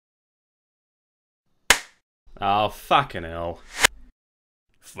Oh, fucking hell.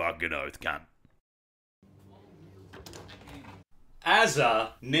 Fucking oath, cunt. Azza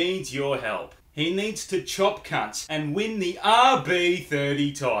needs your help. He needs to chop cunts and win the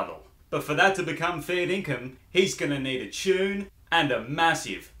RB30 title. But for that to become fair-dinkum, he's gonna need a tune and a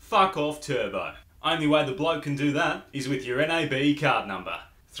massive fuck-off turbo. Only way the bloke can do that is with your NAB card number.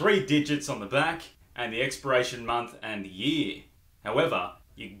 3 digits on the back and the expiration month and year. However,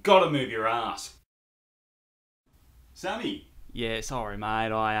 you gotta move your ass. Sammy. Yeah, sorry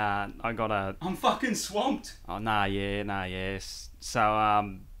mate, I got a... I'm fucking swamped. Oh, yes. So,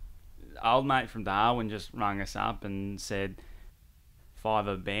 Oldmate from Darwin just rung us up and said,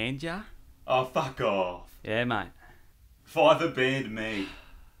 Fiverr banned ya? Oh, fuck off. Yeah, mate. Fiverr banned me.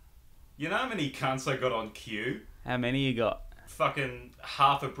 You know how many cunts I got on queue? How many you got? Fucking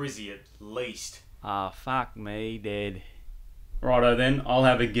half a brizzy at least. Oh, fuck me, dead. Righto then, I'll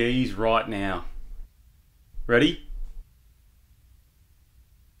have a geese right now. Ready?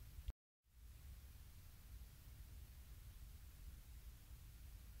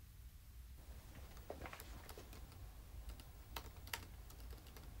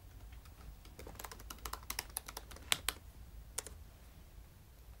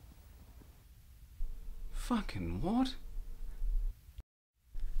 Fucking what?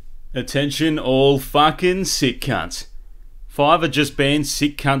 Attention all fucking sick cunts. Fiverr just banned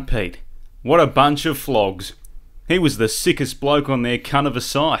SickCuntPete. What a bunch of flogs. He was the sickest bloke on their cunt of a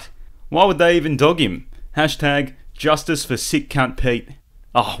site. Why would they even dog him? Hashtag justice for SickCuntPete.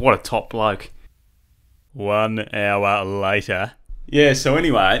 Oh, what a top bloke. 1 hour later. Yeah, so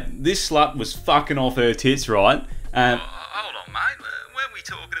anyway, this slut was fucking off her tits, right? Hold on, mate. Weren't we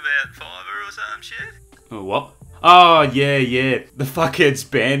talking about Fiverr or some shit? Oh, what? Oh, yeah. The fuckheads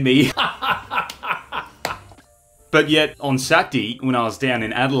banned me. But yet, on Saturday, when I was down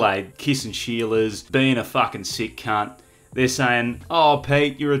in Adelaide, kissing Sheilas, being a fucking sick cunt, they're saying, oh,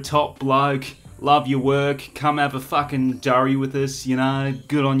 Pete, you're a top bloke, love your work, come have a fucking durry with us, you know,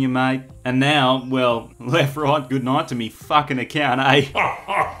 good on you, mate. And now, well, left, right, good night to me fucking account, eh?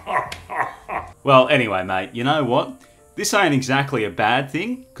 Well, anyway, mate, you know what? This ain't exactly a bad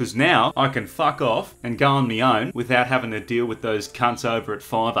thing, because now I can fuck off and go on my own without having to deal with those cunts over at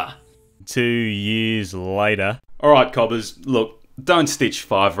Fiverr. 2 years later. Alright, cobbers, look, don't stitch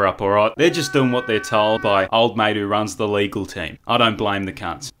Fiverr up, alright? They're just doing what they're told by Oldmate who runs the legal team. I don't blame the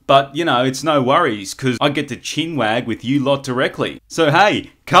cunts. But, you know, it's no worries, because I get to chinwag with you lot directly. So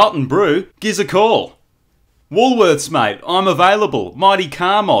hey, Carlton Brew, gives a call. Woolworths, mate, I'm available. Mighty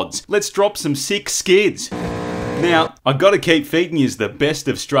Car Mods, let's drop some sick skids. Now, I gotta keep feeding yous the best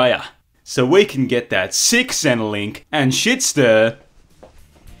of Australia, so we can get that sick Centrelink and shit stir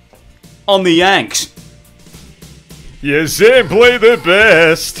on the Yanks. You're simply the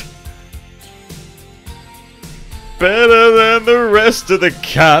best. Better than the rest of the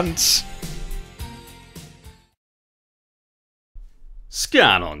cunts.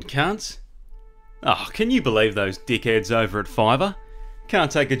 Scarnoncunce. Oh, can you believe those dickheads over at Fiverr?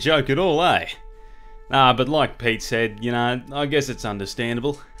 Can't take a joke at all, eh? Ah, but like Pete said, you know, I guess it's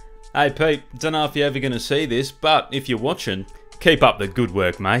understandable. Hey Pete, don't know if you're ever going to see this, but if you're watching, keep up the good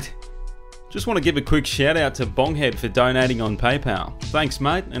work, mate. Just want to give a quick shout out to Bonghead for donating on PayPal. Thanks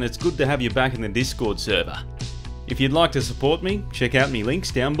mate, and it's good to have you back in the Discord server. If you'd like to support me, check out me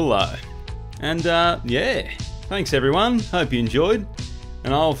links down below. And yeah, thanks everyone, hope you enjoyed.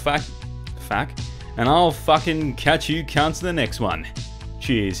 And I'll I'll fucking catch you cunts in the next one.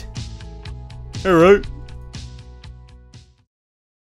 Cheers. Alright.